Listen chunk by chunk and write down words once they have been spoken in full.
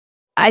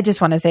I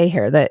just want to say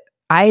here that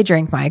I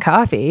drink my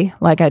coffee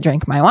like I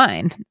drink my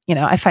wine.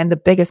 I find the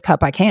biggest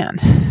cup I can.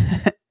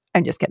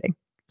 I'm just kidding.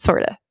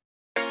 Sort of.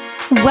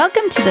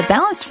 Welcome to the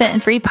Balanced, Fit,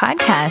 and Free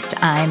podcast.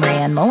 I'm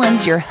Rayanne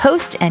Mullins, your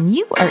host, and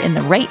you are in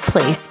the right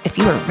place if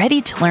you are ready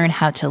to learn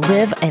how to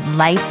live a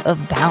life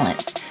of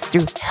balance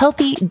through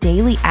healthy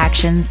daily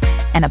actions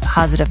and a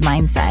positive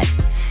mindset.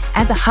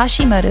 As a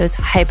Hashimoto's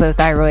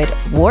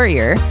hypothyroid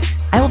warrior,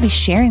 I will be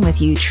sharing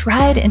with you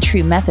tried and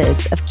true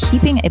methods of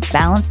keeping a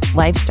balanced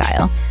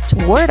lifestyle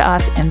to ward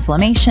off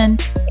inflammation,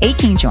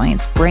 aching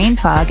joints, brain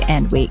fog,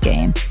 and weight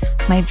gain.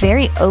 My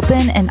very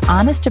open and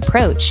honest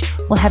approach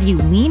will have you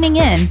leaning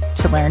in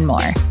to learn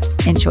more.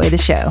 Enjoy the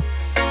show.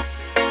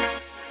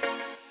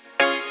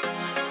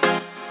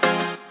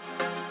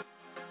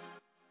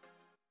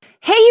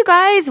 Hey, you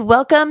guys,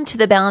 welcome to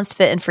the Balanced,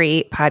 Fit, and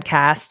Free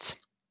podcast.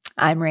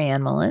 I'm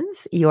Rayanne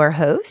Mullins, your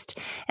host,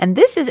 and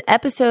this is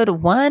episode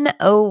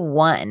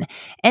 101.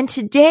 And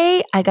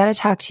today I got to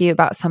talk to you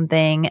about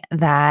something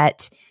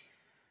that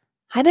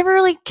I never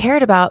really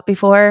cared about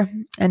before.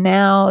 And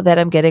now that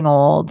I'm getting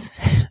old,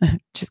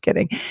 just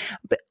kidding,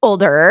 but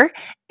older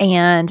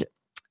and,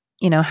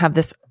 have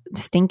this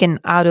stinking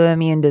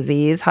autoimmune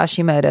disease,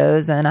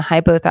 Hashimoto's, and a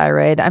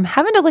hypothyroid, I'm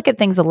having to look at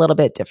things a little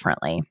bit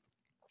differently.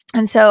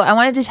 And so I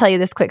wanted to tell you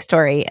this quick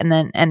story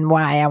and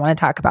why I want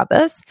to talk about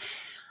this.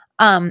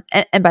 And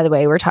by the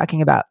way, we're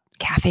talking about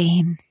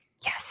caffeine.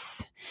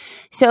 Yes.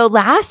 So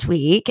last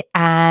week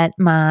at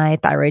my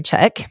thyroid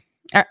check,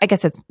 or I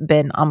guess it's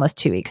been almost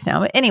 2 weeks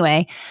now. But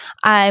anyway,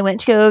 I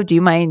went to go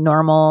do my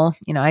normal,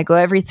 I go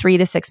every 3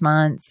 to 6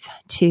 months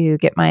to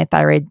get my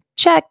thyroid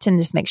checked and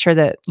just make sure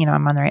that,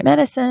 I'm on the right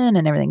medicine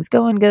and everything's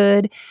going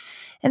good.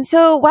 And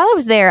so while I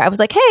was there, I was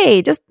like,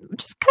 hey, just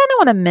kind of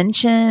want to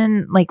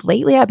mention,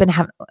 lately I've been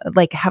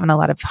having a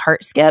lot of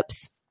heart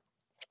skips.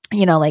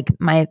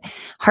 My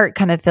heart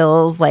kind of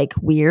feels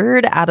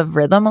weird, out of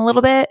rhythm a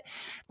little bit,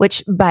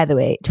 which, by the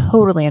way,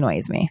 totally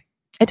annoys me.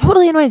 It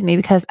totally annoys me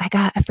because I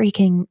got a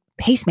freaking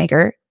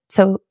pacemaker,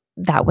 so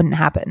that wouldn't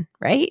happen,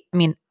 right? I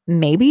mean,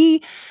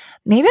 maybe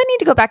I need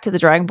to go back to the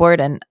drawing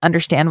board and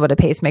understand what a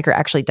pacemaker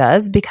actually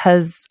does,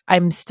 because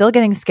I'm still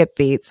getting skip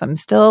beats.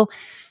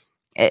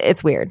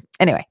 It's weird.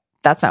 Anyway,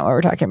 that's not what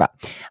we're talking about.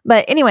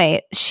 But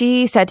anyway,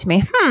 she said to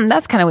me,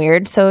 that's kind of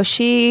weird. So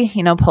she,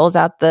 pulls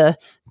out the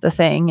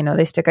thing,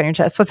 they stick on your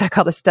chest. What's that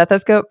called? A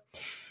stethoscope.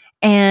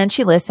 And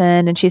she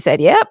listened and she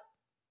said, yep,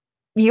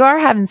 you are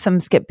having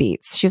some skip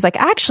beats. She was like,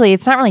 actually,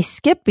 it's not really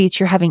skip beats.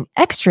 You're having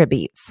extra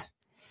beats.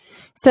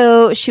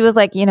 So she was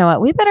like, you know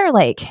what? We better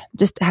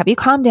just have you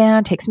calm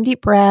down, take some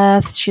deep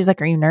breaths. She's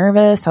like, are you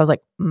nervous? I was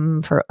like,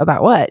 for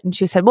about what? And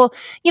she said, well,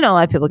 a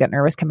lot of people get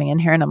nervous coming in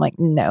here. And I'm like,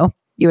 no,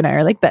 you and I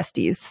are like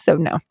besties. So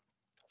no.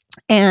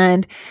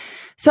 And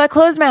so I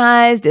closed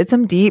my eyes, did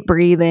some deep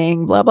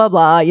breathing, blah, blah,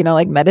 blah,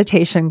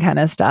 meditation kind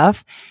of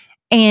stuff.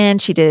 And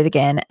she did it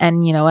again.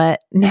 And you know what?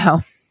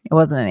 No, it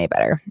wasn't any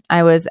better.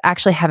 I was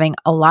actually having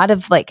a lot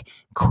of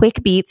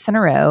quick beats in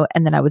a row,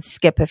 and then I would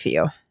skip a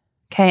few.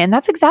 Okay. And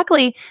that's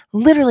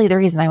literally the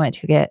reason I went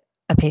to get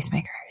a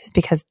pacemaker, is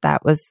because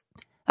that was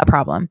a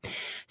problem.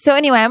 So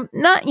anyway, I'm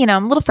not,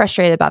 I'm a little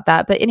frustrated about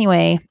that. But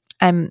anyway,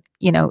 I'm,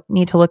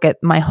 need to look at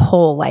my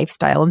whole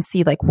lifestyle and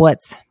see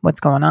what's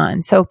going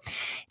on. So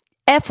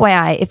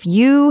FYI, if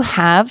you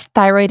have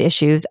thyroid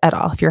issues at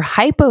all, if you're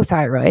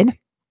hypothyroid,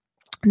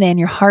 then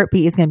your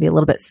heartbeat is going to be a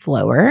little bit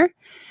slower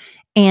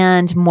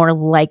and more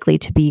likely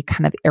to be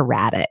kind of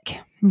erratic.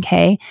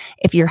 Okay.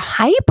 If you're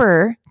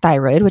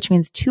hyperthyroid, which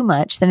means too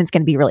much, then it's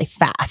going to be really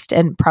fast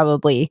and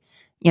probably,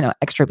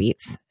 extra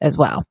beats as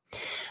well.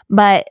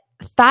 But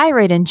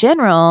thyroid in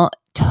general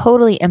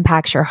totally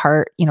impacts your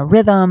heart,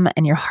 rhythm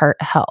and your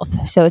heart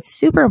health. So it's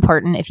super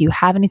important, if you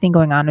have anything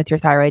going on with your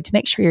thyroid, to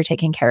make sure you're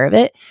taking care of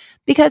it,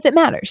 because it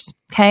matters.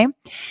 Okay.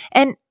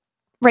 And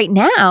right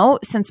now,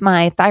 since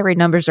my thyroid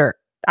numbers are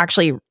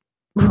actually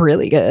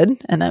really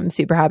good, and I'm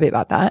super happy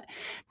about that,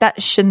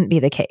 that shouldn't be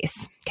the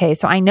case. Okay.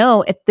 So I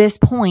know at this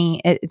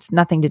point, it's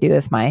nothing to do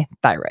with my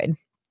thyroid.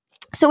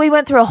 So we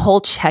went through a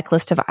whole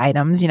checklist of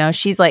items.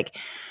 She's like,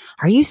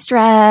 are you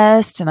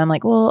stressed? And I'm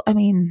like, well, I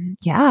mean,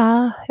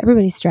 yeah,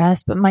 everybody's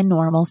stressed, but my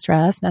normal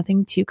stress,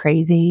 nothing too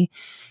crazy.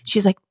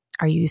 She's like,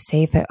 are you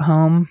safe at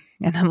home?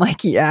 And I'm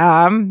like,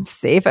 yeah, I'm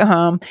safe at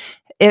home.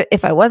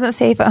 If I wasn't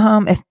safe at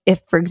home,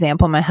 if for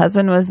example, my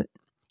husband was,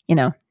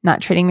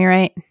 not treating me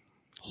right,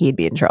 he'd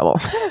be in trouble.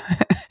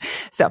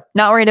 So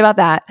not worried about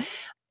that.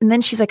 And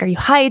then she's like, are you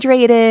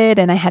hydrated?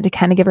 And I had to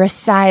kind of give her a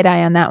side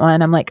eye on that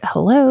one. I'm like,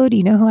 hello, do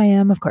you know who I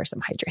am? Of course I'm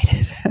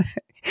hydrated.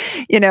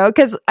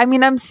 Because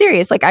I'm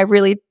serious. I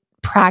really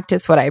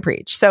practice what I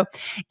preach. So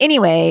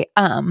anyway,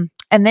 and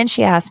then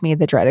she asked me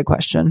the dreaded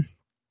question.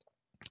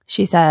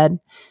 She said,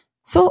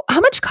 so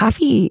how much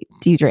coffee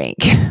do you drink?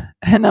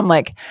 And I'm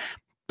like,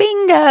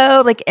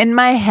 bingo. In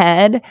my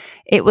head,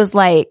 it was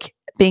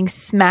being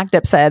smacked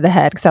upside the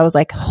head, because I was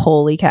like,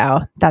 holy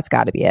cow, that's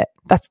got to be it.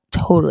 That's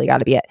totally got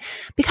to be it.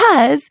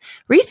 Because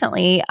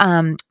recently,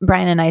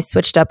 Brian and I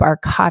switched up our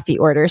coffee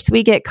order. So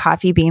we get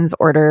coffee beans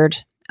ordered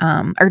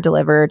or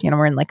delivered.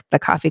 We're in the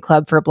coffee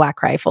club for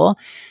Black Rifle.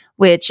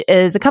 which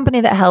is a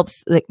company that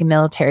helps like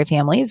military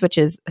families, which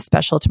is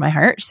special to my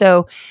heart.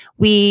 So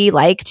we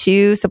like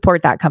to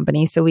support that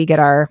company. So we get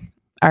our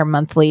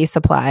monthly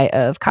supply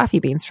of coffee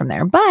beans from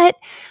there. But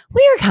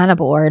we were kind of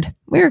bored.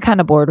 We were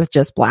kind of bored with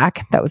just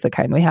black. That was the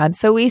kind we had.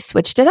 So we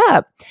switched it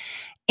up.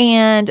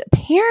 And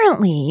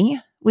apparently,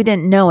 we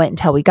didn't know it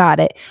until we got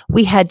it.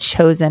 We had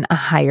chosen a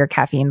higher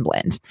caffeine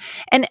blend.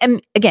 And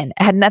again,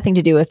 it had nothing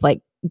to do with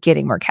like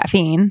getting more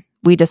caffeine.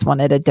 We just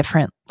wanted a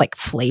different like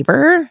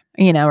flavor,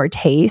 or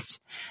taste,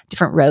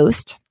 different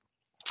roast.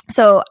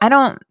 So I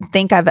don't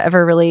think I've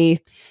ever really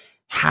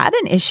had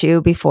an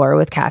issue before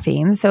with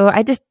caffeine. So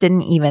I just I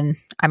didn't even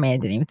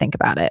think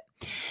about it.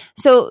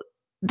 So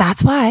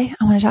that's why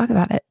I want to talk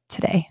about it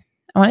today.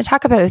 I want to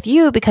talk about it with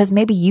you because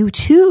maybe you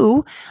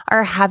too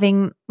are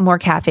having more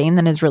caffeine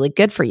than is really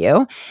good for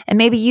you. And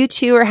maybe you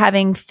too are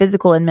having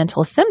physical and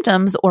mental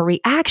symptoms or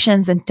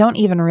reactions and don't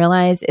even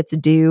realize it's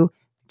due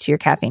to your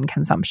caffeine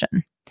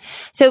consumption.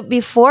 So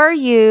before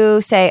you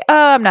say, oh,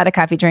 I'm not a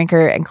coffee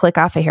drinker and click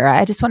off of here,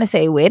 I just want to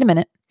say, wait a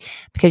minute,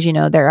 because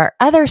there are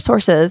other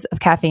sources of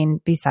caffeine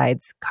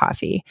besides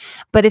coffee.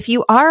 But if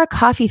you are a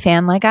coffee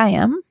fan like I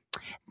am,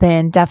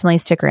 then definitely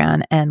stick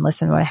around and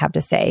listen to what I have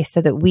to say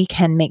so that we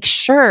can make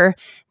sure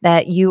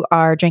that you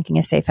are drinking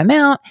a safe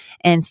amount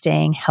and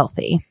staying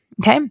healthy.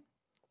 Okay.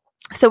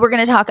 So we're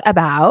going to talk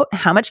about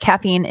how much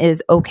caffeine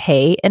is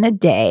okay in a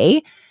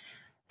day,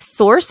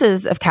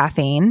 sources of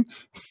caffeine,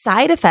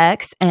 side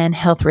effects, and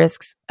health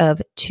risks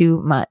of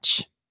too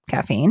much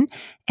caffeine,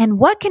 and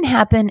what can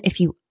happen if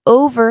you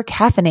over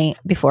caffeinate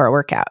before a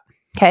workout.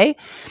 Okay.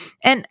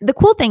 And the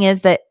cool thing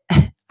is that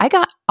I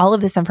got all of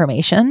this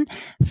information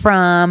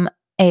from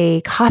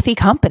a coffee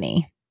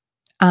company.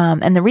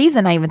 And the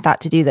reason I even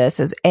thought to do this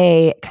is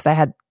A, because I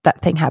had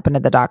that thing happen to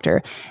the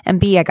doctor,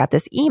 and B, I got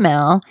this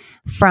email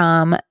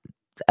from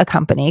a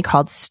company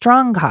called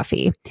Strong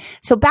Coffee.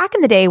 So back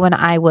in the day when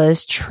I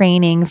was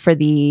training for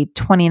the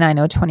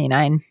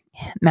 29029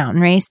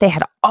 mountain race, they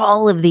had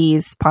all of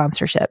these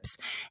sponsorships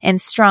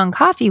and Strong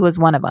Coffee was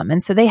one of them.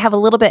 And so they have a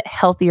little bit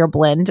healthier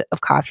blend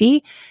of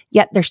coffee,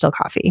 yet they're still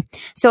coffee.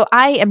 So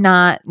I am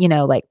not,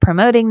 like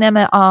promoting them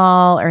at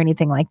all or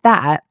anything like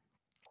that.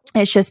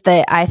 It's just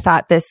that I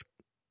thought this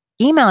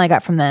email I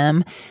got from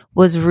them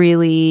was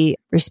really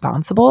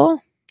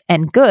responsible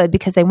and good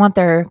because they want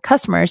their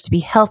customers to be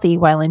healthy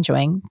while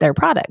enjoying their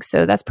products.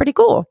 So that's pretty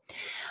cool.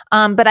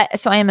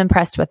 So I am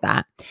impressed with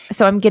that.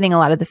 So I'm getting a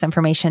lot of this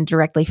information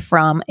directly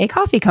from a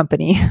coffee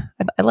company.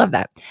 I love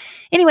that.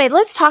 Anyway,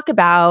 let's talk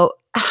about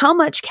how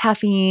much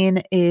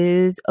caffeine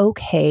is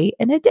okay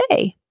in a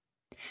day.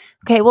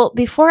 Okay. Well,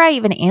 before I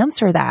even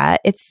answer that,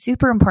 it's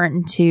super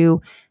important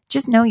to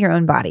just know your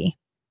own body.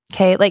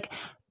 Okay.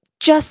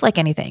 Just like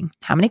anything,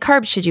 how many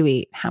carbs should you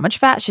eat? How much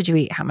fat should you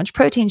eat? How much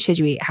protein should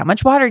you eat? How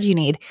much water do you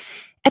need?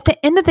 At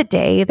the end of the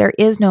day, there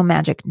is no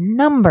magic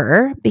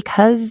number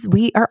because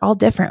we are all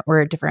different.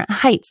 We're different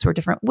heights, we're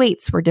different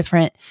weights, we're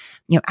different,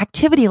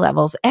 activity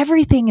levels.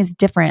 Everything is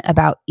different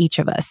about each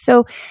of us.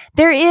 So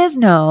there is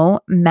no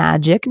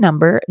magic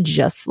number,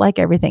 just like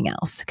everything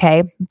else.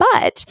 Okay.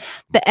 But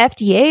the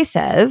FDA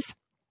says,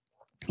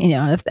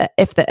 if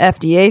the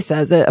FDA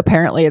says it,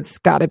 apparently it's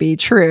got to be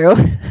true.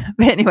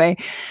 But anyway,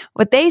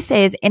 what they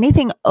say is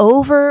anything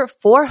over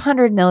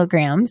 400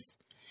 milligrams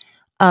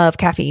of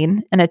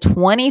caffeine in a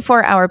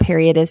 24-hour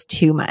period is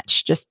too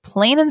much. Just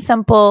plain and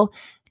simple,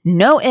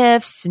 no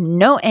ifs,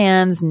 no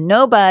ands,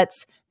 no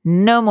buts,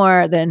 no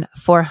more than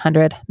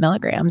 400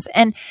 milligrams.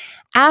 And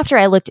after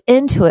I looked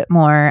into it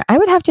more, I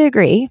would have to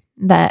agree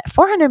that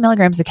 400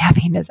 milligrams of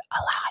caffeine is a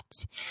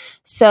lot.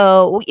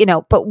 So,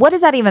 but what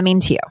does that even mean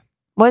to you?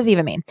 What does it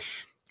even mean?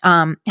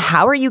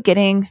 How are you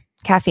getting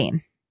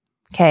caffeine?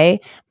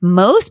 Okay.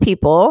 Most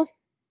people,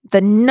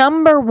 the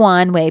number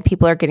one way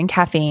people are getting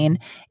caffeine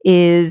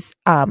is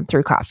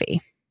through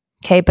coffee.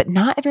 Okay. But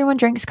not everyone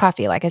drinks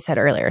coffee, like I said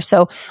earlier.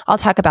 So I'll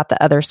talk about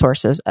the other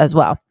sources as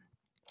well.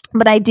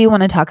 But I do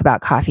want to talk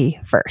about coffee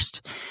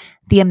first.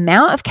 The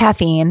amount of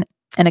caffeine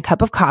in a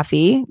cup of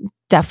coffee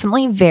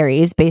definitely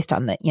varies based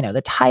on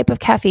the type of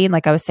caffeine.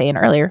 Like I was saying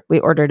earlier, we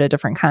ordered a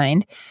different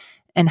kind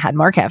and had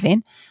more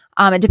caffeine.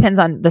 It depends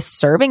on the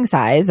serving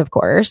size, of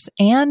course,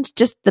 and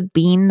just the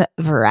bean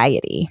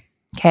variety.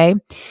 Okay.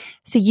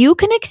 So you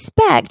can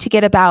expect to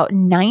get about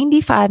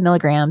 95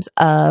 milligrams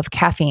of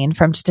caffeine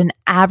from just an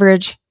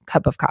average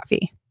cup of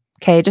coffee.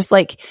 Okay. Just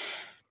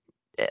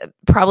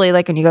probably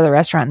like when you go to the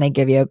restaurant and they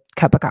give you a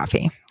cup of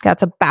coffee,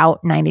 that's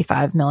about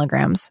 95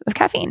 milligrams of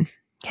caffeine.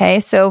 Okay.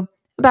 So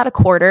about a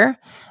quarter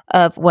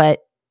of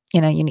what,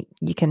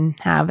 you can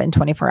have in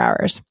 24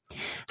 hours.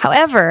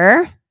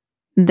 However,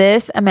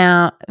 this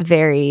amount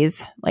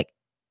varies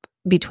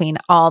between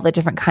all the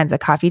different kinds of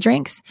coffee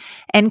drinks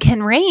and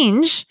can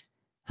range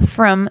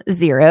from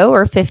 0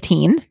 or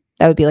 15,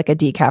 that would be like a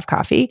decaf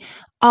coffee,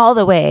 all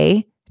the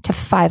way to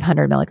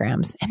 500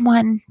 milligrams in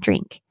one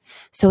drink.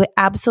 So it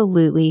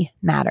absolutely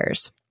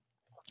matters.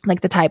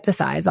 Like the type, the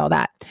size, all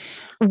that.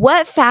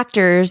 What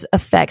factors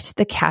affect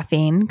the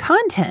caffeine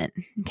content?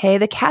 Okay.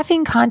 The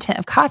caffeine content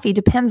of coffee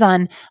depends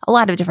on a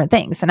lot of different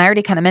things. And I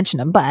already kind of mentioned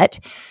them, but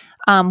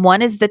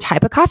One is the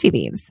type of coffee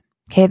beans.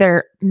 Okay. There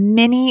are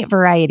many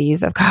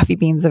varieties of coffee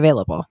beans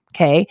available.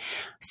 Okay.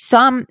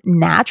 Some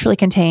naturally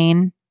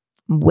contain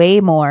way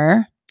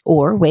more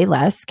or way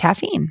less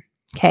caffeine.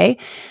 Okay.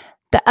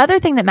 The other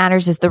thing that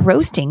matters is the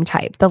roasting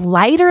type. The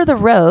lighter the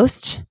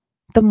roast,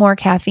 the more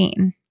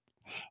caffeine.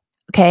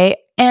 Okay.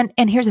 And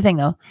here's the thing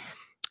though.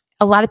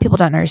 A lot of people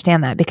don't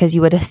understand that because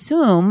you would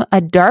assume a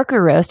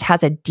darker roast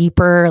has a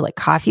deeper like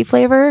coffee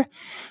flavor.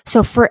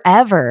 So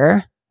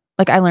forever,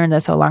 like I learned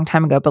this a long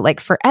time ago, but like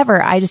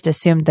forever, I just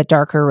assumed the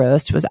darker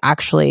roast was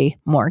actually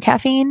more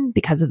caffeine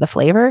because of the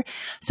flavor.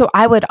 So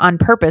I would on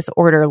purpose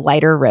order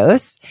lighter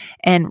roasts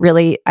and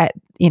really,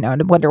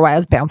 wonder why I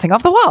was bouncing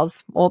off the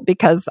walls. Well,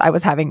 because I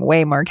was having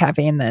way more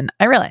caffeine than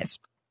I realized.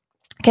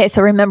 Okay,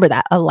 so remember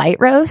that a light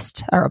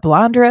roast or a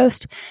blonde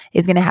roast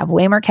is going to have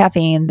way more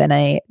caffeine than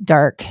a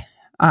dark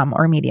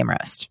or medium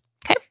roast.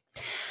 Okay.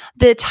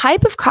 The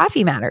type of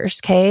coffee matters.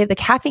 Okay. The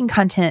caffeine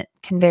content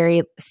can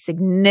vary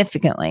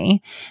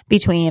significantly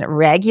between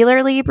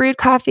regularly brewed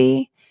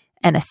coffee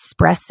and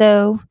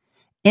espresso,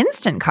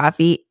 instant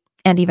coffee,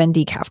 and even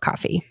decaf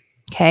coffee.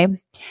 Okay.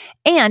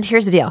 And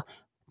here's the deal.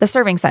 The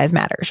serving size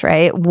matters,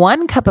 right?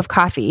 1 cup of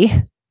coffee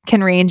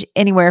can range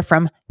anywhere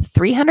from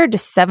 300 to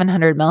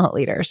 700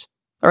 milliliters,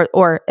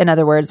 or in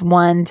other words,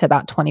 1 to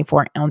about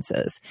 24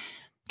 ounces.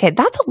 Okay,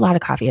 that's a lot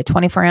of coffee, a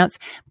 24 ounce.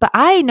 But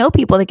I know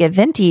people that get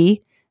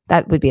venti,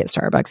 that would be at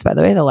Starbucks, by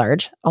the way, the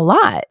large, a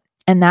lot.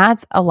 And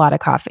that's a lot of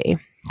coffee.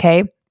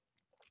 Okay.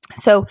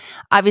 So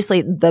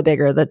obviously the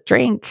bigger the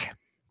drink,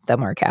 the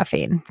more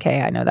caffeine. Okay.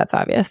 I know that's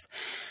obvious.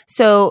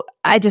 So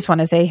I just want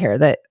to say here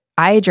that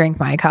I drink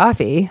my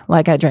coffee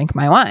like I drink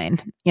my wine.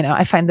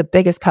 I find the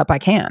biggest cup I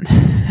can.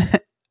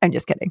 I'm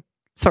just kidding.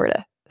 Sort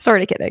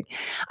of kidding.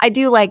 I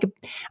do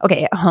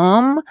at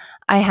home,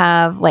 I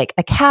have like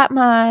a cat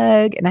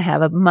mug and I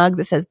have a mug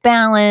that says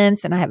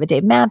balance and I have a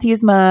Dave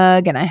Matthews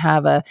mug and I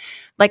have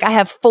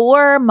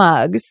 4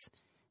 mugs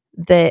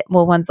that,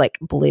 one's like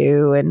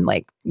blue and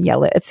like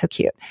yellow. It's so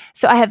cute.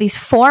 So I have these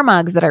 4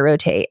 mugs that I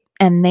rotate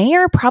and they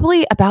are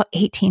probably about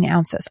 18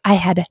 ounces. I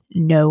had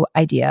no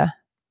idea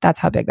that's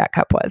how big that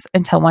cup was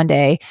until one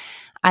day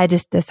I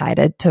just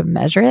decided to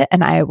measure it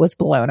and I was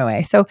blown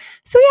away. So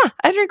yeah,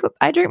 I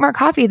drink more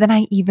coffee than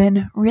I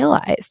even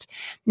realized.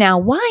 Now,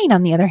 wine,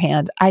 on the other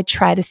hand, I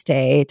try to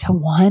stay to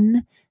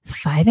 1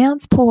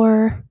 5-ounce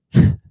pour.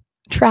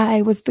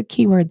 Try was the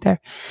key word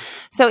there.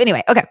 So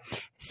anyway, okay.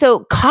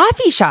 So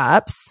coffee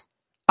shops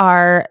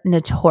are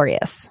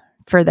notorious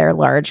for their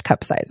large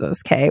cup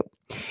sizes. Okay.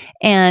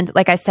 And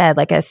like I said,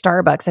 like a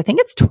Starbucks, I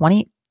think it's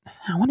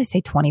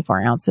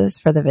 24 ounces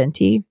for the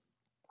venti.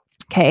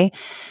 Okay.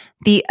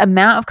 The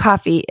amount of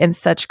coffee in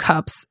such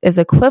cups is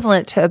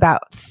equivalent to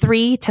about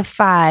 3 to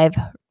 5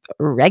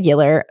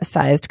 regular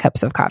sized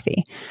cups of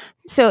coffee.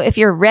 So if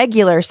your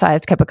regular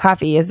sized cup of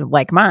coffee is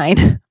like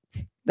mine,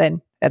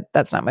 then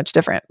that's not much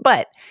different.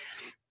 But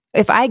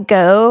if I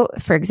go,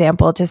 for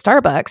example, to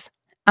Starbucks,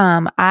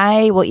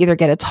 I will either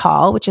get a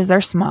tall, which is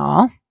their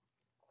small,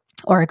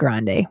 or a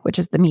grande, which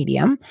is the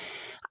medium.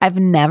 I've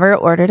never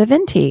ordered a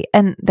venti,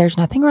 and there's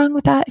nothing wrong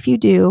with that if you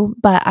do,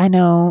 but I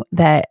know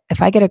that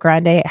if I get a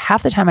grande,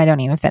 half the time I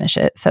don't even finish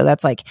it. So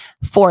that's like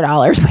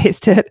 $4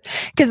 wasted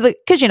because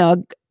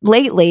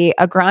lately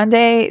a grande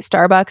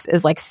Starbucks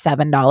is like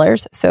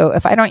 $7. So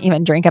if I don't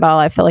even drink it all,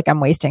 I feel like I'm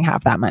wasting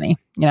half that money,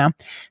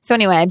 So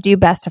anyway, I do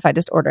best if I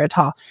just order a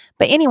tall.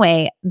 But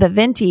anyway, the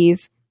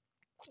ventis,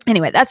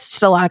 that's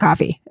just a lot of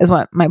coffee is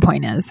what my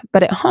point is.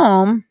 But at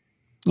home,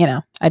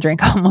 I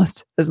drink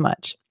almost as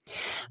much.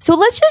 So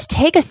let's just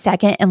take a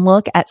second and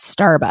look at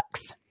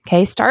Starbucks.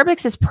 Okay.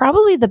 Starbucks is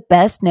probably the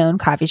best known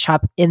coffee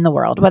shop in the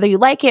world. Whether you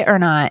like it or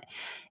not,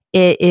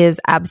 it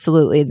is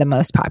absolutely the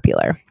most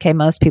popular. Okay.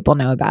 Most people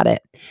know about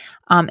it.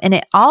 And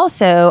it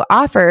also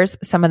offers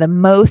some of the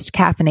most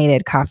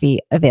caffeinated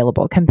coffee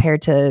available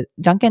compared to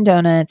Dunkin'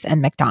 Donuts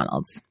and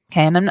McDonald's.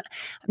 Okay. And I'm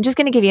just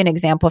going to give you an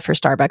example for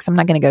Starbucks. I'm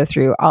not going to go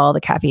through all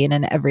the caffeine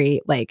in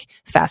every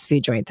fast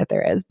food joint that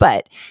there is,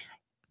 but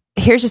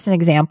here's just an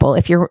example.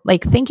 If you're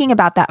thinking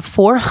about that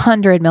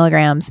 400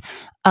 milligrams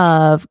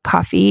of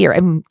coffee or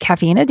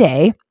caffeine a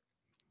day,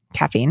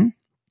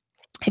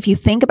 if you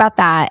think about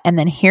that and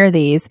then hear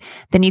these,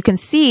 then you can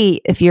see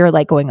if you're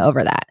going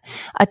over that.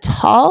 A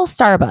tall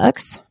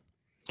Starbucks,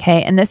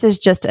 okay, and this is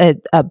just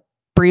a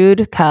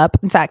brewed cup.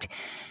 In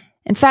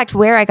fact,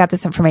 where I got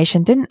this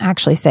information didn't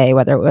actually say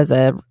whether it was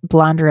a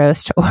blonde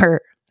roast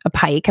or a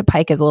pike. A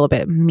pike is a little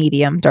bit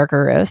medium,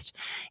 darker roast.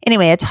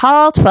 Anyway, a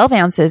tall 12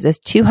 ounces is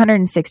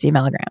 260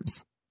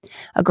 milligrams.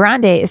 A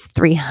grande is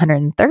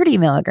 330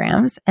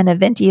 milligrams and a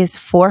venti is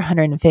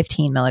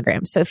 415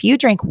 milligrams. So if you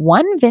drink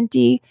 1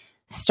 venti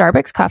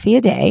Starbucks coffee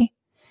a day,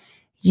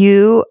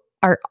 you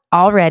are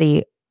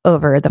already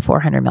over the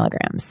 400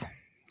 milligrams.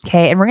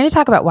 Okay. And we're going to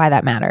talk about why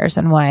that matters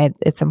and why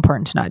it's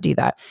important to not do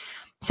that.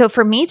 So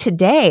for me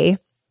today,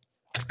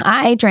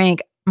 I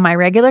drank my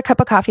regular cup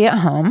of coffee at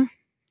home.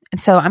 And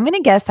so I'm going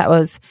to guess that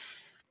was,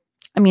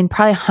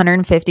 probably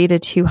 150 to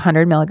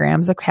 200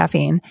 milligrams of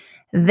caffeine.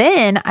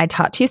 Then I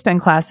taught 2 spin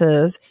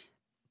classes,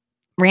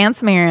 ran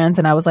some errands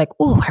and I was like,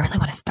 oh, I really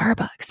want a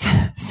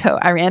Starbucks. So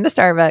I ran to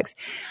Starbucks.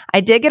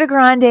 I did get a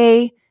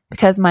grande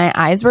because my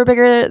eyes were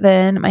bigger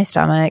than my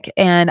stomach,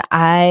 and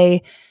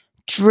I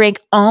drank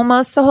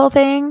almost the whole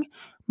thing.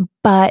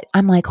 But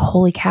I'm like,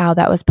 holy cow,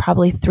 that was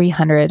probably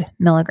 300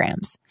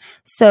 milligrams.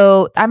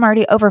 So I'm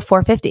already over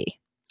 450.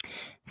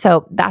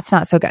 So that's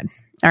not so good.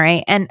 All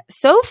right. And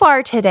so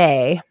far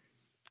today,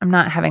 I'm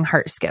not having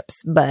heart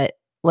skips, but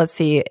let's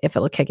see if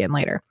it'll kick in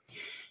later.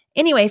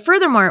 Anyway,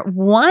 furthermore,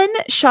 one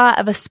shot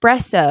of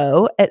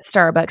espresso at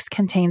Starbucks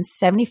contains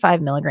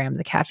 75 milligrams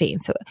of caffeine.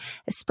 So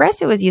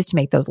espresso is used to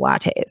make those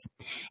lattes.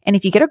 And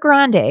if you get a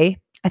grande,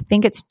 I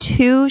think it's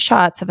 2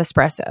 shots of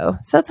espresso.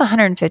 So that's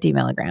 150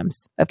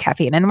 milligrams of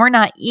caffeine. And we're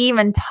not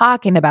even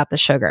talking about the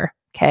sugar.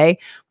 Okay.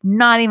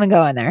 Not even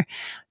going there.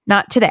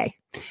 Not today.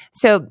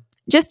 So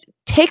just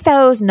take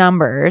those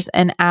numbers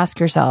and ask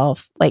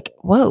yourself, like,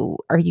 whoa,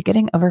 are you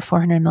getting over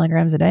 400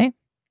 milligrams a day?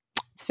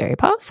 It's very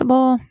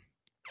possible.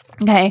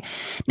 Okay.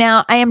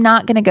 Now, I am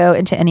not going to go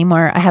into any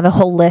more. I have a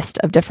whole list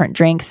of different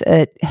drinks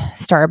at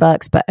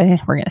Starbucks, but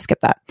we're going to skip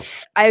that.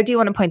 I do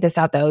want to point this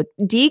out though.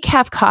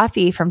 Decaf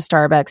coffee from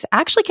Starbucks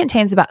actually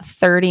contains about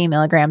 30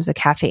 milligrams of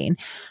caffeine.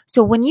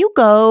 So when you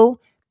go,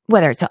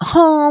 whether it's at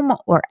home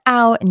or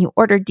out, and you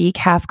order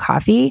decaf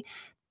coffee,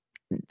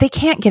 they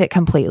can't get it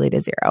completely to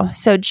zero.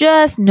 So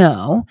just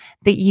know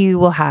that you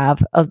will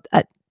have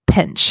a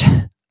pinch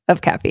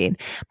of caffeine,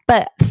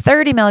 but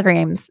 30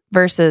 milligrams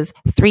versus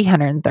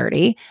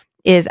 330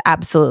 is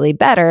absolutely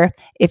better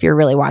if you're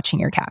really watching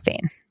your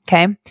caffeine.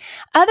 Okay.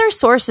 Other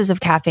sources of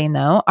caffeine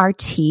though are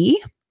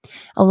tea.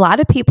 A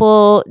lot of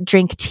people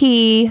drink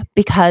tea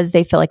because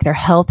they feel like they're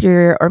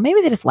healthier, or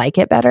maybe they just like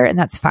it better, and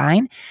that's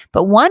fine.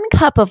 But 1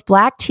 cup of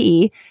black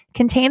tea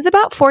contains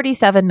about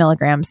 47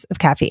 milligrams of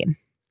caffeine.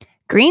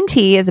 Green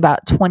tea is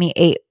about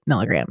 28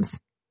 milligrams.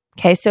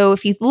 Okay. So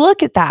if you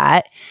look at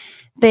that,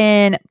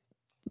 then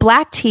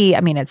black tea,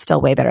 I mean, it's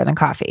still way better than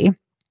coffee,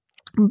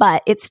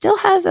 but it still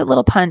has a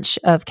little punch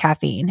of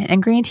caffeine,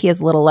 and green tea is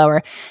a little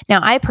lower.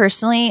 Now,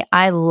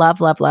 I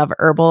love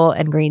herbal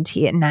and green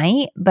tea at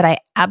night, but I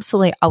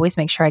absolutely always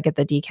make sure I get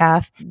the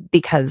decaf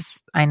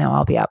because I know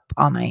I'll be up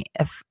all night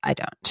if I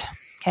don't.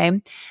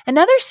 Okay.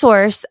 Another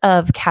source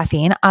of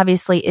caffeine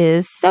obviously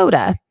is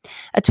soda.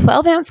 A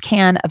 12-ounce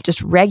can of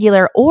just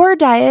regular or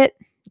diet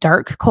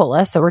dark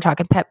cola, so we're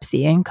talking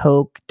Pepsi and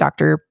Coke,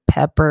 Dr.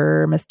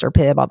 Pepper, Mr.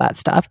 Pibb, all that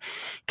stuff,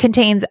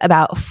 contains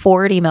about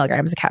 40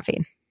 milligrams of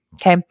caffeine.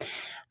 Okay.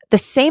 The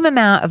same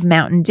amount of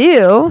Mountain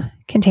Dew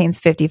contains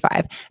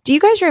 55. Do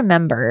you guys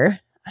remember?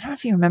 I don't know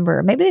if you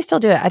remember. Maybe they still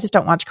do it. I just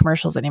don't watch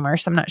commercials anymore,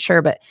 so I'm not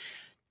sure. But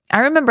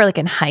I remember like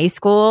in high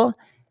school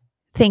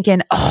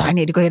thinking, oh, I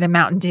need to go get a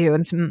Mountain Dew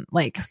and some,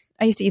 like,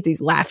 I used to eat these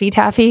Laffy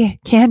Taffy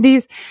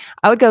candies.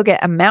 I would go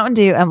get a Mountain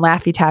Dew and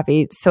Laffy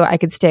Taffy so I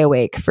could stay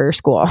awake for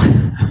school.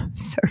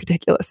 So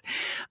ridiculous.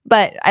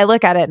 But I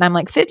look at it and I'm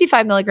like,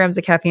 55 milligrams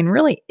of caffeine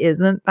really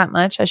isn't that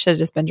much. I should have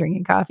just been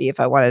drinking coffee if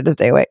I wanted to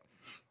stay awake.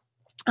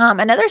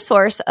 Another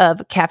source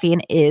of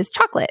caffeine is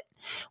chocolate.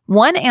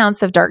 1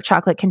 ounce of dark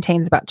chocolate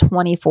contains about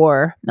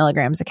 24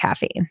 milligrams of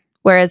caffeine,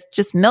 whereas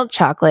just milk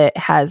chocolate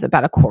has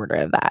about a quarter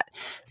of that.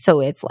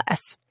 So it's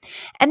less.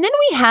 And then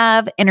we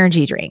have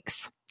energy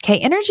drinks. Okay,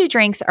 energy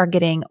drinks are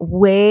getting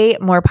way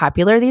more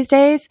popular these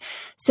days.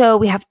 So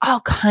we have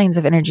all kinds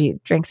of energy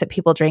drinks that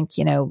people drink,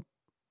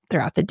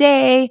 throughout the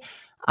day.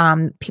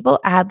 People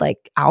add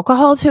like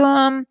alcohol to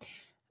them.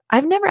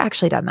 I've never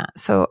actually done that,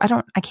 so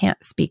I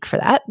can't speak for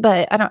that,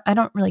 but I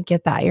don't really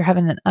get that. You're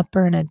having an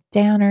upper and a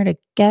downer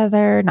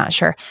together. Not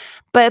sure,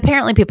 but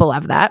apparently people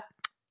love that.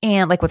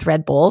 And like with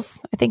Red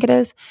Bulls, I think it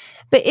is.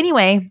 But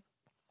anyway,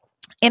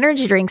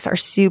 energy drinks are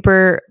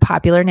super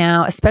popular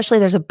now, especially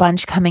there's a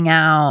bunch coming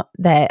out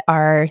that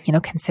are,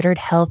 considered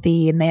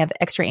healthy, and they have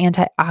extra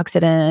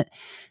antioxidant,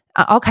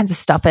 all kinds of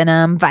stuff in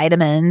them,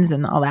 vitamins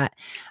and all that.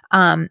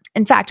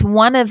 In fact,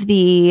 one of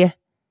the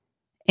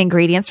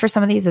ingredients for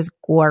some of these is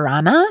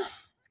guarana.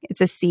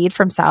 It's a seed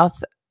from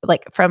South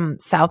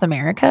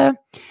America.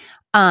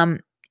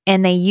 And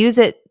they use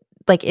it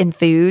like in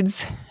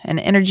foods and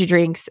energy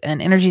drinks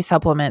and energy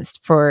supplements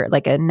for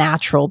like a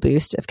natural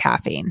boost of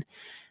caffeine.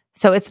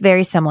 So it's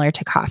very similar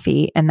to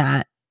coffee in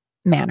that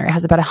manner. It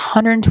has about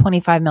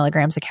 125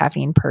 milligrams of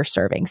caffeine per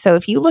serving. So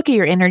if you look at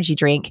your energy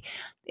drink,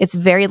 it's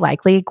very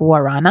likely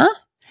guarana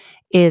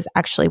is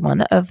actually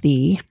one of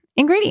the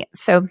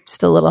ingredients. So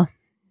just a little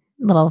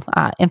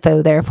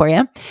info there for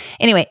you.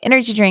 Anyway,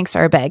 energy drinks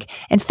are big.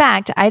 In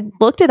fact, I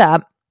looked it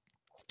up,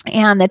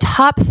 and the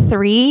top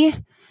 3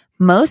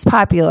 most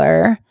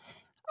popular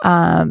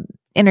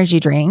energy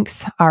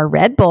drinks are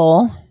Red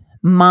Bull,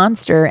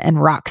 Monster, and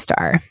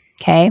Rockstar.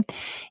 Okay.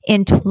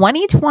 In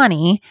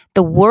 2020,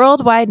 the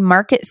worldwide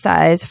market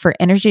size for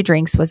energy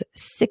drinks was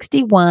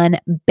 $61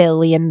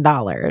 billion.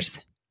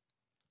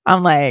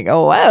 I'm like,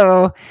 oh,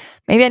 whoa,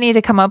 maybe I need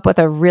to come up with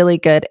a really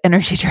good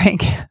energy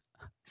drink.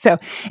 So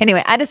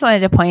anyway, I just wanted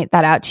to point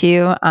that out to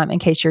you in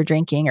case you're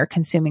drinking or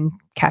consuming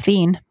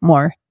caffeine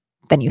more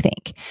than you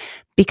think,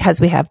 because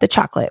we have the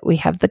chocolate, we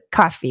have the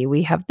coffee,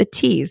 we have the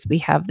teas, we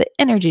have the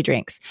energy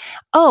drinks.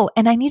 Oh,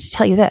 and I need to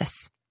tell you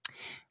this.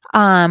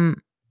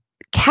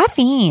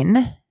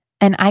 Caffeine,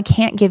 and I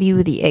can't give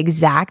you the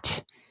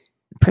exact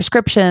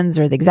prescriptions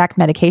or the exact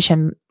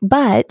medication,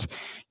 but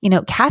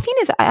caffeine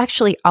is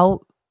actually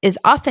is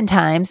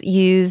oftentimes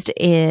used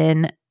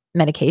in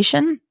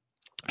medication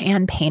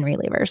and pain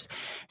relievers.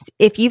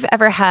 If you've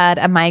ever had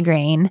a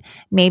migraine,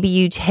 maybe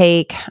you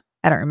take,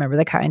 I don't remember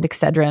the kind,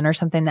 Excedrin or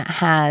something that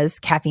has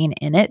caffeine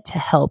in it to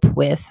help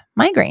with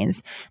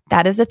migraines.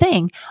 That is a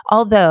thing.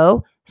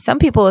 Although some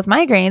people with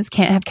migraines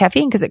can't have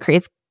caffeine because it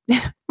creates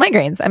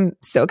migraines. I'm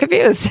so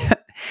confused.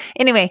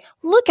 Anyway,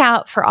 look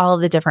out for all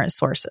the different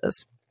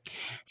sources.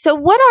 So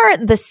what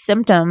are the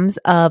symptoms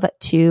of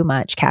too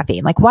much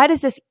caffeine? Like, why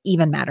does this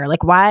even matter?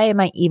 Like, why am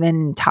I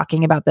even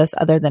talking about this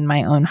other than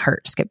my own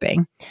heart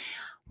skipping?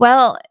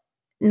 Well,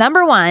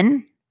 number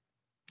one,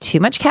 too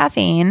much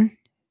caffeine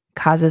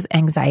causes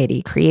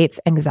anxiety, creates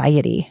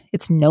anxiety.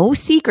 It's no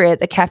secret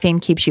that caffeine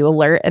keeps you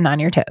alert and on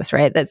your toes,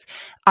 right? That's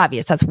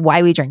obvious. That's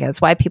why we drink it.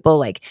 That's why people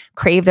like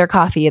crave their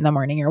coffee in the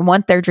morning or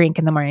want their drink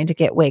in the morning to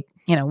get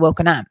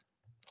woken up.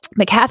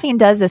 But caffeine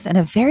does this in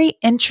a very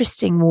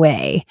interesting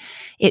way.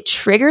 It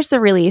triggers the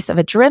release of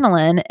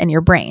adrenaline in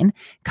your brain,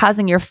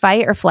 causing your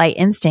fight or flight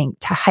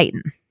instinct to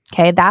heighten.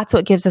 Okay. That's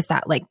what gives us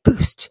that like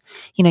boost.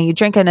 You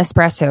drink an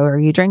espresso or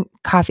you drink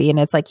coffee and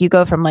it's like you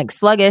go from like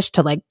sluggish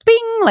to like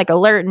bing, like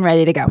alert and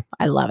ready to go.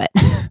 I love it.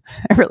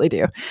 I really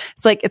do.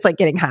 It's like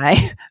getting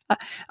high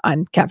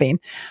on caffeine.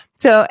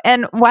 So,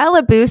 and while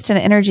a boost in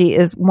energy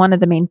is one of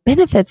the main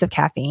benefits of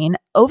caffeine,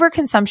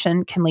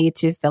 overconsumption can lead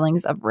to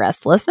feelings of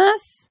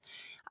restlessness,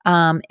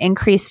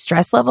 increased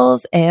stress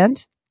levels,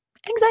 and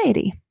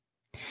anxiety.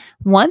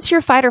 Once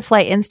your fight or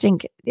flight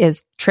instinct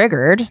is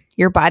triggered,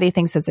 your body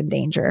thinks it's in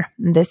danger.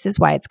 And this is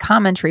why it's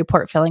common to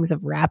report feelings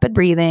of rapid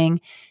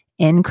breathing,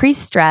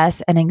 increased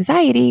stress, and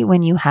anxiety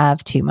when you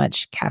have too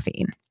much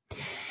caffeine.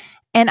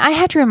 And I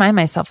have to remind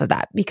myself of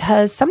that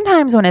because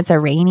sometimes when it's a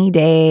rainy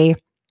day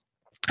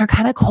or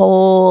kind of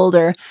cold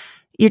or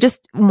you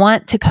just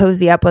want to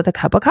cozy up with a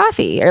cup of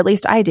coffee, or at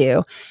least I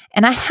do.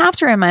 And I have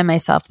to remind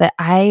myself that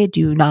I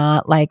do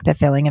not like the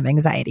feeling of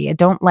anxiety. I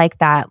don't like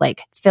that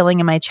like feeling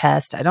in my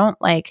chest. I don't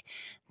like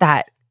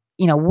that,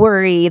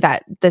 worry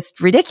that's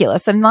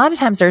ridiculous. And a lot of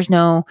times there's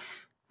no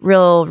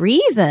real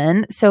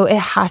reason. So it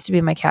has to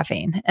be my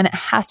caffeine and it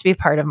has to be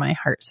part of my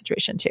heart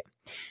situation too.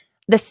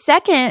 The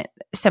second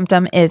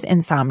symptom is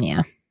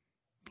insomnia.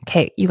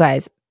 Okay, you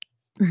guys,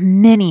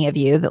 many of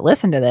you that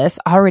listen to this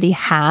already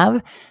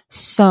have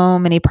so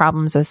many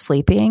problems with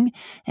sleeping.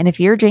 And if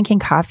you're drinking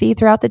coffee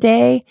throughout the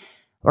day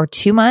or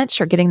too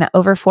much or getting that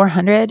over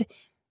 400,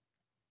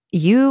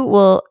 you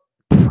will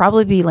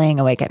probably be laying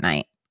awake at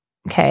night.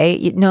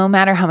 Okay. No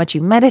matter how much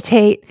you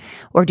meditate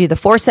or do the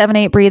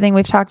 4-7-8 breathing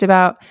we've talked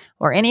about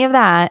or any of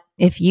that,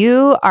 if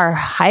you are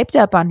hyped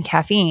up on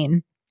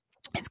caffeine,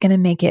 it's going to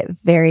make it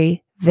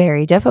very,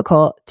 very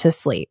difficult to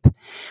sleep.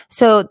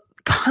 So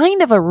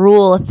kind of a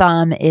rule of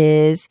thumb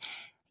is,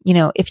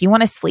 if you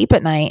want to sleep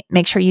at night,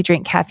 make sure you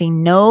drink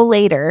caffeine no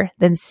later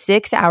than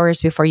 6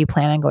 hours before you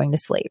plan on going to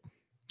sleep.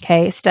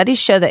 Okay. Studies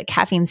show that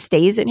caffeine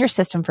stays in your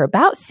system for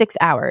about 6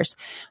 hours.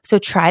 So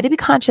try to be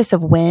conscious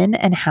of when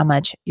and how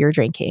much you're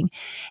drinking.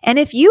 And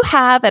if you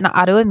have an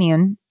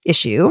autoimmune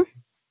issue,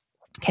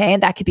 okay,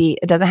 that could be,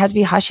 it doesn't have to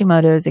be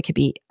Hashimoto's. It could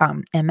be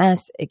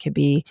MS. It could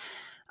be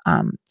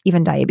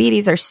even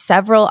diabetes. There's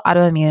several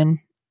autoimmune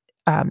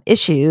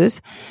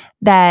issues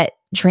that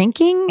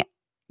drinking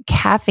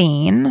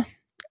caffeine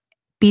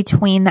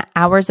between the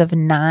hours of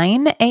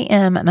 9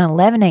 a.m. and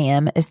 11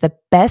 a.m. is the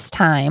best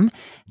time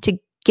to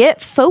get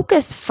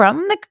focus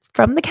from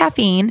the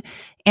caffeine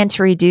and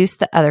to reduce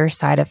the other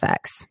side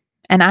effects.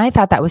 And I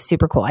thought that was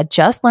super cool. I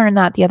just learned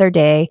that the other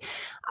day.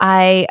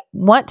 I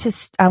want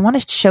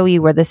to show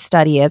you where this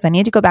study is. I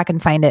need to go back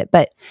and find it,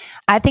 but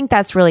I think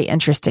that's really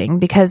interesting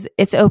because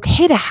it's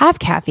okay to have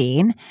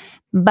caffeine,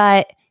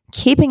 but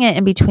keeping it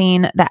in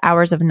between the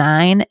hours of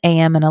 9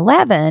 a.m. and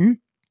 11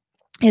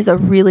 is a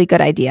really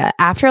good idea.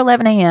 After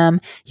 11 a.m.,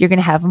 you're going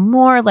to have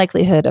more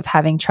likelihood of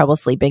having trouble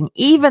sleeping,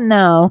 even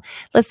though,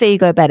 let's say you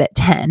go to bed at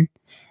 10,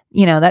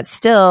 that's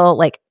still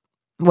like,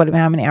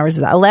 how many hours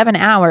is that? 11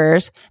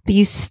 hours, but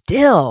you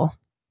still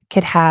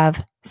could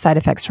have side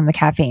effects from the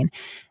caffeine.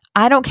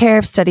 I don't care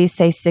if studies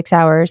say 6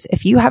 hours.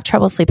 If you have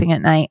trouble sleeping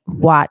at night,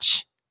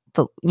 watch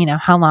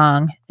how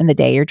long in the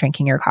day you're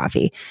drinking your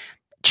coffee.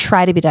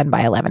 Try to be done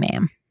by 11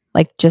 a.m.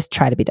 Like just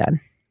try to be done.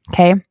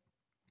 Okay.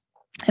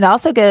 It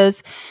also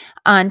goes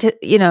on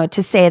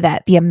to say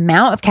that the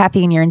amount of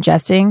caffeine you're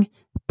ingesting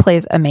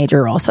plays a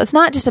major role. So it's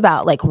not just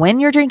about like when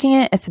you're drinking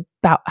it, it's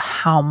about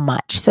how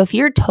much. So if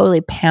you're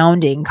totally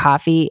pounding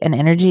coffee and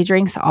energy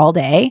drinks all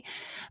day,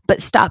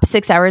 but stop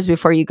 6 hours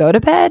before you go to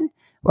bed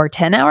or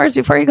 10 hours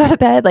before you go to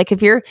bed, like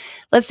if you're,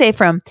 let's say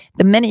from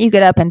the minute you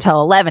get up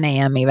until 11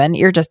 a.m. even,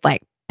 you're just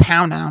like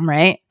pounding them,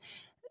 right?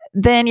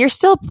 Then you're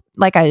still,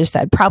 like I just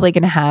said, probably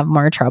going to have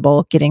more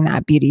trouble getting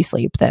that beauty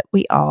sleep that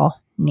we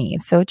all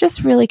need. So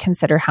just really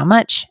consider how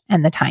much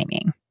and the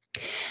timing.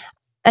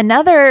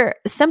 Another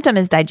symptom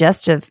is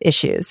digestive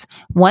issues.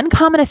 One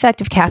common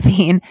effect of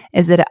caffeine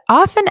is that it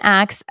often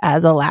acts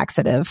as a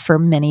laxative for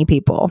many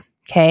people.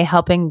 Okay.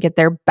 Helping get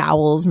their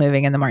bowels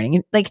moving in the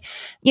morning. Like,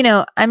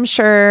 I'm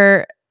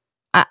sure,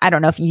 I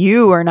don't know if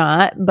you or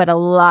not, but a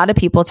lot of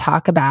people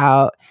talk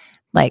about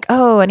like,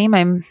 oh, I need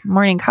my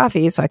morning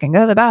coffee so I can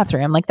go to the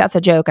bathroom. Like that's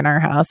a joke in our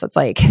house. It's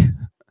like,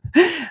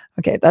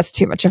 okay, that's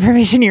too much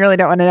information you really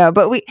don't want to know.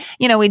 But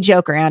we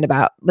joke around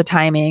about the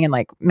timing and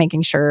like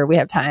making sure we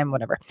have time,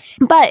 whatever.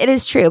 But it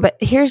is true. But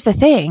here's the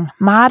thing,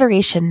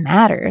 moderation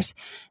matters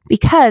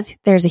because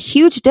there's a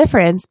huge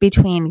difference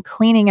between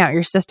cleaning out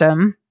your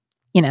system,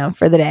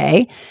 for the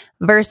day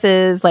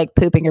versus like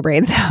pooping your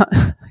brains out.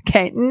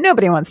 Okay.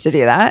 Nobody wants to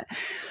do that.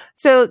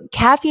 So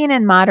caffeine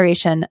in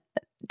moderation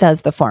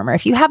does the former.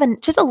 If you have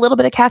just a little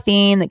bit of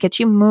caffeine that gets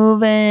you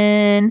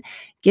moving,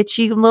 gets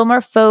you a little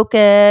more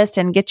focused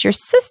and gets your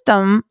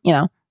system,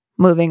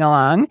 moving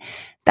along,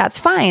 that's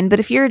fine. But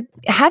if you're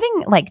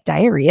having like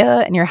diarrhea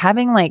and you're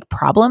having like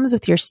problems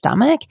with your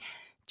stomach,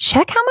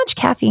 check how much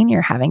caffeine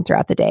you're having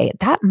throughout the day.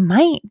 That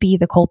might be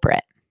the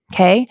culprit.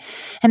 Okay.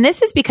 And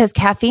this is because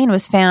caffeine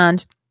was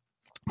found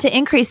to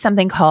increase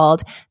something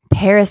called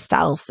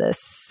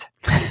peristalsis.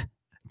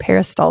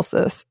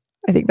 Peristalsis.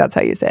 I think that's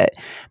how you say it.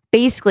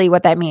 Basically,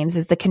 what that means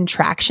is the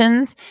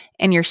contractions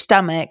in your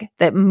stomach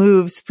that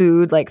moves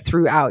food like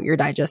throughout your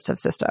digestive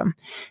system.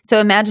 So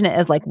imagine it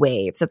as like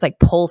waves. It's like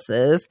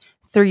pulses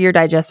through your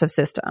digestive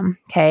system.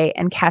 Okay.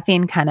 And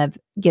caffeine kind of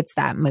gets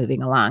that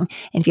moving along.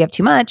 And if you have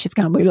too much, it's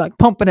going to be like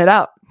pumping it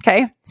out.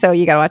 Okay. So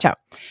you got to watch out.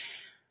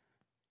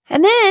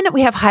 And then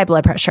we have high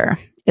blood pressure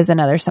is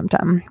another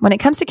symptom. When it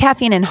comes to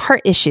caffeine and heart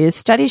issues,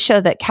 studies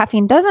show that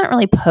caffeine doesn't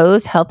really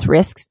pose health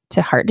risks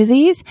to heart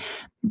disease,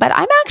 but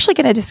I'm actually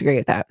going to disagree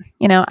with that.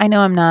 I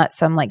know I'm not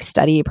some like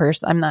study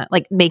person. I'm not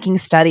like making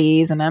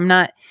studies and I'm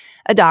not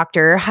a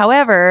doctor.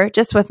 However,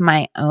 just with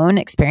my own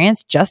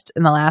experience, just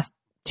in the last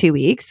 2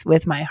 weeks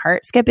with my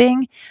heart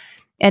skipping,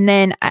 and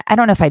then I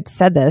don't know if I'd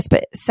said this,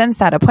 but since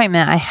that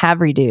appointment, I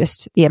have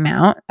reduced the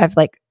amount. I've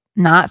like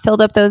not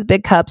filled up those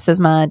big cups as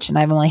much, and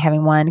I'm only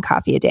having 1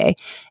 coffee a day,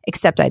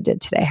 except I did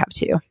today have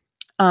 2.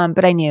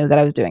 But I knew that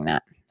I was doing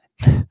that.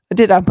 I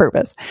did it on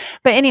purpose.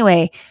 But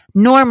anyway,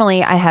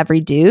 normally I have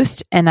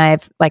reduced, and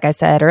like I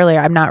said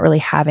earlier, I'm not really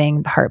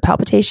having the heart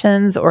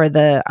palpitations or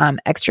the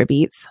extra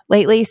beats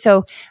lately.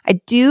 So I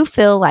do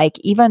feel like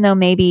even though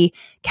maybe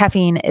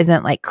caffeine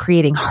isn't like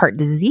creating heart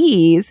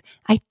disease,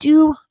 I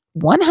do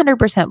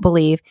 100%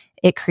 believe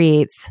it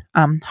creates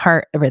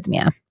heart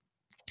arrhythmia.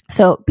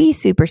 So be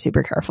super,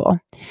 super careful.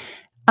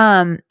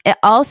 It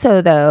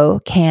also, though,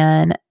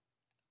 can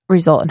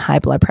result in high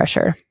blood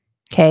pressure.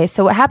 Okay.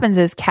 So what happens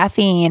is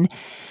caffeine,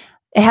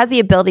 it has the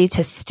ability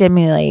to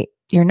stimulate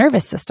your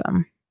nervous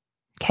system.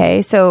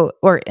 Okay. So,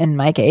 or in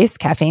my case,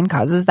 caffeine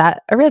causes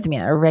that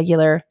arrhythmia,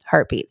 irregular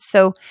heartbeats.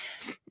 So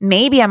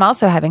maybe I'm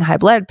also having high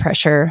blood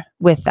pressure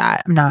with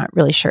that. I'm not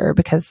really sure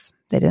because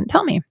they didn't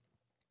tell me.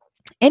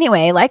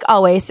 Anyway, like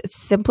always, it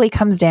simply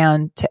comes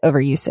down to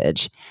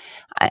overusage.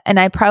 And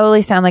I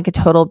probably sound like a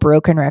total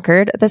broken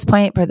record at this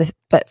point,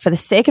 but for the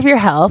sake of your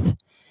health,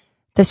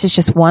 this is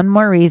just one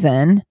more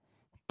reason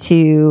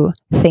to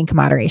think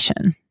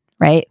moderation,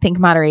 right? Think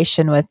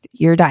moderation with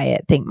your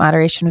diet, think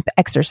moderation with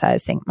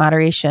exercise, think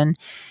moderation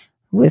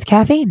with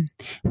caffeine,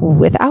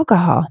 with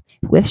alcohol,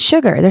 with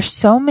sugar. There's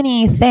so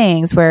many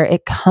things where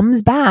it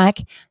comes back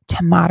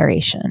to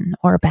moderation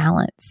or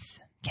balance.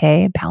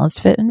 Okay.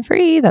 Balanced, fit, and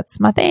free. That's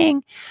my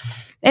thing.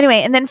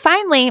 Anyway, and then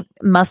finally,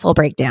 muscle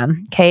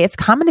breakdown. Okay. It's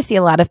common to see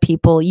a lot of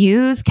people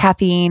use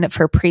caffeine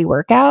for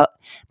pre-workout,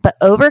 but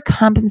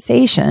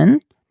overcompensation,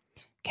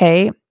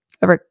 okay,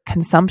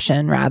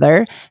 overconsumption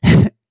rather,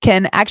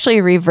 can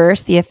actually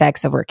reverse the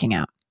effects of working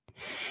out.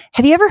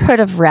 Have you ever heard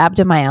of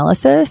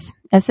rhabdomyolysis?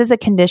 This is a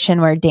condition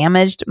where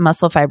damaged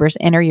muscle fibers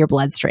enter your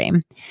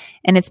bloodstream,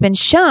 and it's been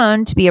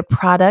shown to be a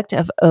product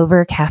of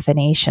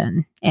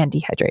overcaffeination and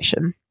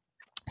dehydration.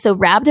 So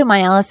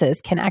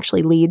rhabdomyolysis can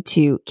actually lead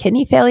to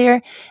kidney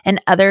failure and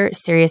other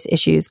serious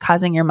issues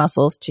causing your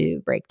muscles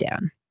to break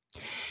down.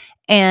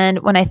 And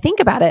when I think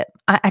about it,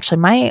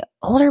 my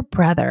older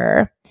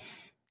brother,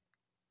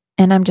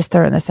 and I'm just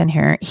throwing this in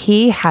here,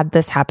 he had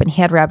this happen.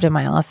 He had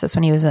rhabdomyolysis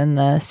when he was in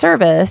the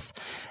service,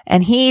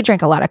 and he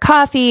drank a lot of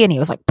coffee and he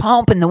was like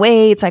pumping the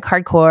weights like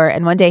hardcore.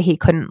 And one day he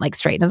couldn't like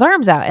straighten his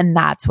arms out, and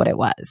that's what it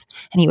was.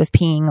 And he was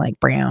peeing like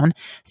brown.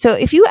 So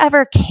if you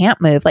ever can't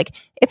move, like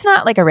it's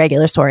not like a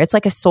regular sore. It's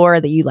like a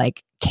sore that you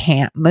like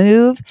can't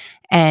move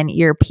and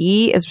your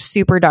pee is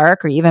super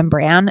dark or even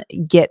brown,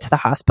 get to the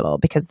hospital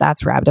because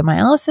that's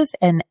rhabdomyolysis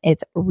and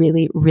it's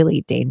really,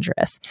 really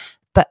dangerous.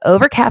 But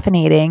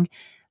over-caffeinating,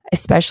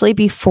 especially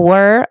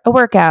before a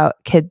workout,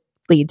 could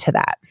lead to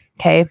that.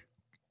 Okay.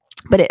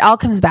 But it all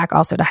comes back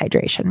also to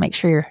hydration. Make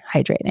sure you're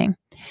hydrating.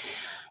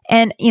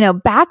 And,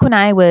 back when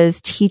I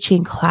was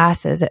teaching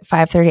classes at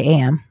 5:30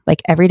 a.m.,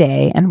 like every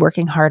day and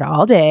working hard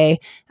all day,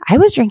 I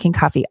was drinking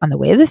coffee on the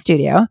way to the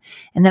studio.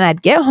 And then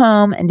I'd get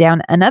home and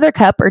down another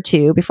cup or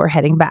 2 before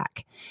heading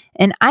back.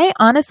 And I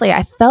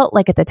felt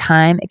like at the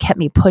time it kept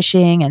me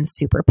pushing and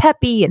super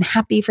peppy and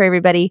happy for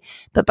everybody.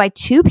 But by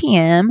 2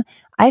 p.m.,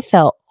 I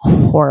felt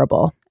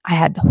horrible. I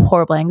had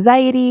horrible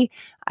anxiety.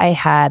 I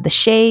had the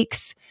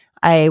shakes.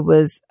 I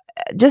was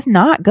just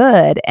not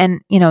good.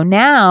 And,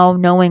 now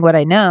knowing what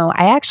I know,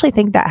 I actually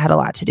think that had a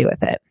lot to do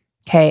with it.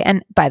 Okay.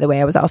 And by the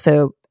way, I was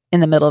also in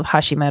the middle of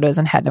Hashimoto's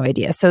and had no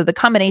idea. So the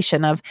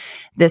combination of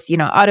this,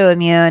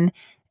 autoimmune,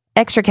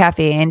 extra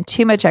caffeine,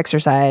 too much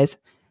exercise,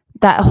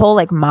 that whole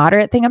like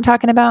moderate thing I'm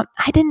talking about,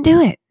 I didn't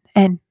do it.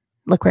 And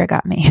look where it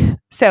got me.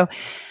 So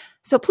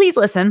please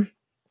listen.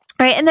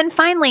 All right. And then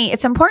finally,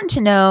 it's important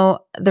to know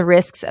the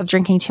risks of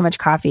drinking too much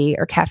coffee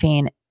or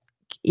caffeine,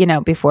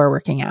 before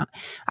working out.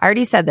 I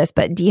already said this,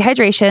 but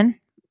dehydration,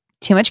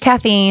 too much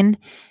caffeine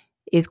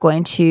is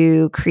going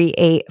to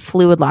create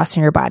fluid loss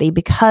in your body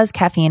because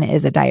caffeine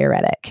is a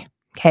diuretic.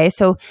 Okay.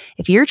 So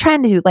if you're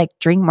trying to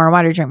drink more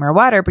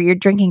water, but you're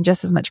drinking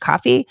just as much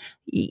coffee,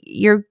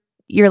 you're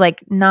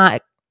like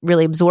not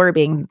really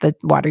absorbing the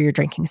water you're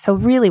drinking. So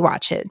really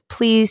watch it.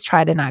 Please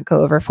try to not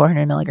go over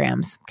 400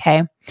 milligrams.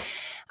 Okay.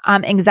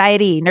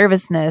 Anxiety,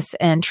 nervousness,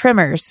 and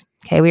tremors.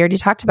 Okay. We already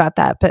talked about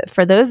that. But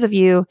for those of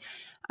you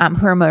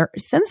who are more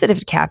sensitive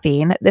to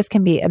caffeine, this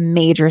can be a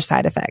major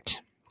side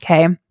effect.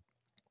 Okay.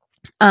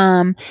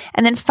 And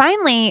then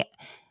finally,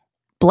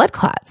 blood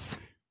clots.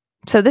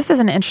 So this is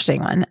an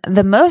interesting one.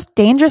 The most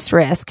dangerous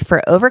risk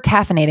for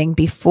over-caffeinating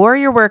before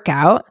your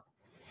workout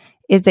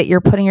is that you're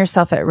putting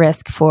yourself at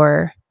risk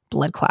for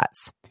blood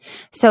clots.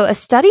 So a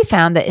study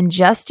found that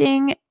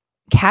ingesting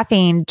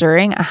caffeine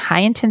during a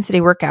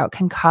high-intensity workout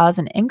can cause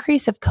an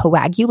increase of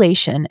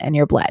coagulation in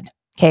your blood.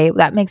 Okay,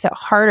 that makes it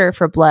harder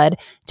for blood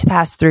to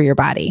pass through your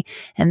body.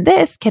 And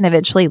this can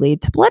eventually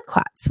lead to blood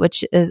clots,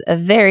 which is a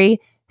very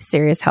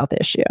serious health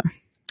issue.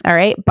 All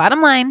right,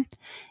 bottom line,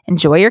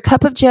 enjoy your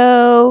cup of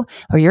joe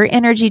or your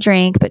energy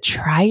drink, but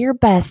try your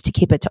best to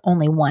keep it to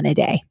only one a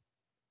day.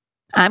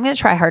 I'm going to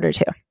try harder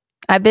too.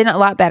 I've been a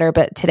lot better,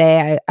 but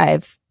today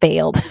I've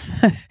failed.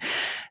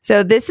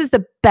 So this is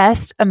the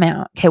best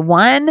amount. Okay,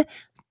 one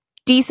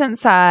decent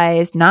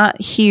size,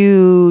 not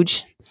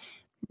huge,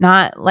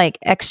 not like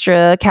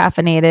extra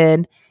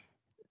caffeinated,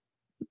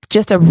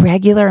 just a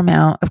regular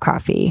amount of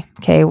coffee.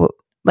 Okay,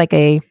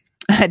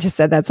 I just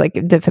said that's like,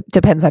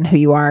 depends on who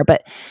you are,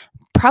 but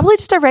probably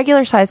just a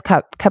regular size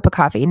cup of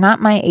coffee,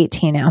 not my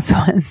 18-ounce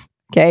ones.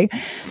 Okay.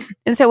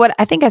 And so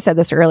I think I said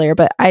this earlier,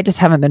 but I just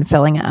haven't been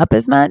filling it up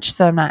as much.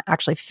 So I'm not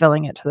actually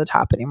filling it to the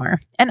top anymore.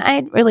 And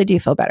I really do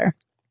feel better.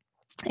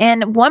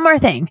 And one more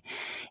thing,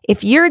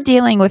 if you're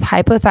dealing with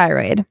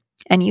hypothyroid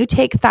and you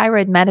take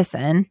thyroid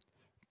medicine,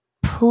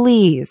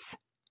 please,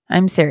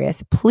 I'm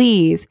serious,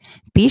 please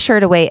be sure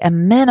to wait a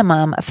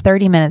minimum of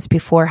 30 minutes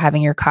before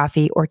having your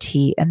coffee or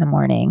tea in the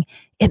morning.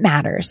 It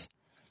matters.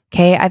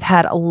 Okay. I've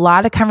had a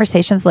lot of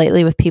conversations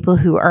lately with people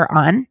who are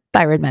on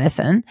thyroid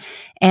medicine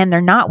and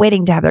they're not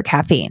waiting to have their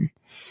caffeine.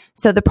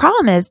 So the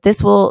problem is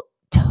this will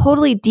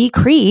totally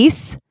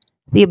decrease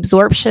the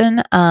absorption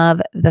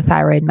of the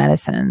thyroid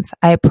medicines.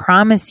 I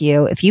promise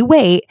you, if you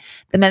wait,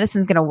 the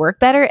medicine's going to work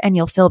better and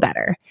you'll feel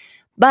better.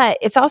 But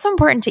it's also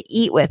important to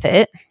eat with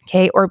it,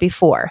 okay, or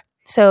before.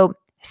 So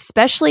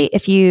especially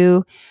if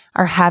you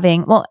are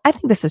having, I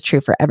think this is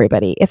true for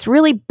everybody. It's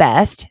really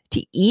best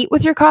to eat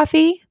with your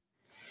coffee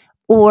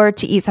or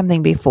to eat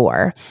something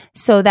before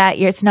so that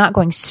it's not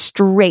going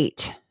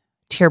straight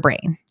to your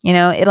brain.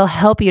 It'll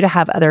help you to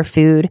have other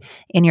food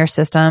in your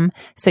system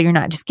so you're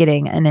not just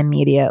getting an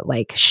immediate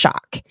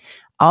shock.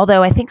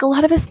 Although I think a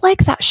lot of us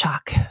like that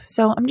shock.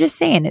 So I'm just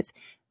saying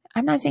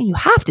I'm not saying you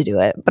have to do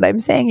it, but I'm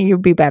saying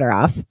you'd be better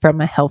off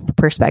from a health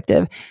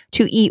perspective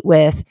to eat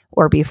with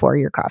or before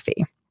your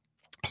coffee,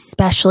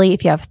 especially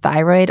if you have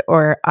thyroid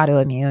or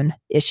autoimmune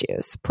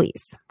issues,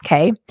 please.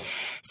 Okay.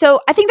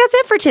 So I think that's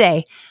it for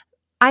today.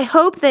 I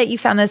hope that you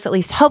found this at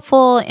least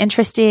helpful,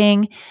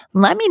 interesting.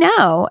 Let me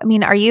know.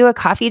 Are you a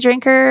coffee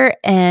drinker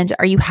and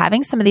are you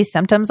having some of these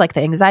symptoms like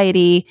the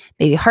anxiety,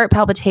 maybe heart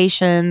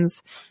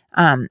palpitations,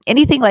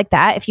 anything like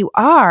that? If you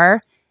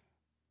are,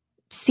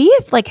 see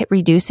if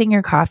reducing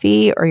your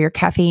coffee or your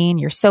caffeine,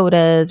 your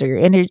sodas or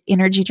your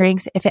energy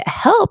drinks, if it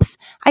helps,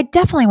 I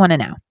definitely want to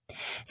know.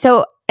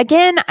 So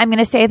again, I'm going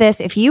to say this.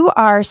 If you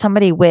are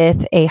somebody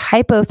with a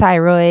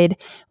hypothyroid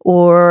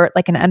or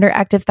an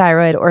underactive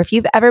thyroid, or if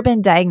you've ever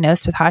been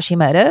diagnosed with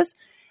Hashimoto's,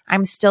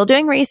 I'm still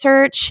doing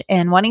research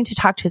and wanting to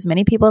talk to as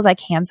many people as I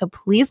can. So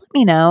please let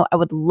me know. I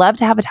would love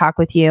to have a talk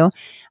with you.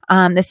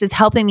 This is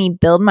helping me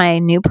build my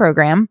new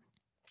program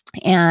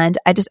and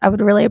I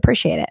would really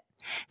appreciate it.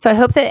 So I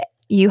hope that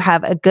you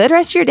have a good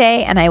rest of your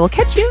day and I will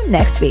catch you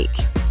next week.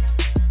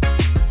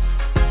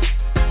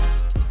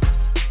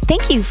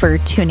 Thank you for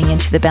tuning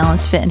into the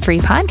Balanced, Fit, and Free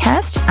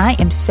podcast. I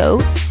am so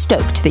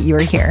stoked that you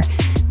are here.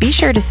 Be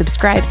sure to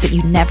subscribe so that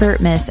you never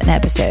miss an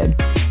episode.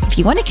 If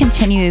you want to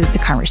continue the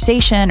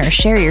conversation or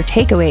share your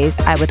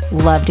takeaways, I would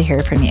love to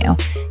hear from you.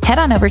 Head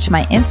on over to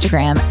my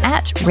Instagram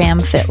at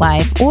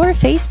RamFitLife or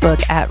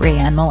Facebook at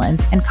Rayanne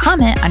Mullins and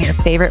comment on your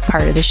favorite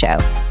part of the show.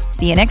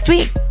 See you next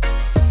week.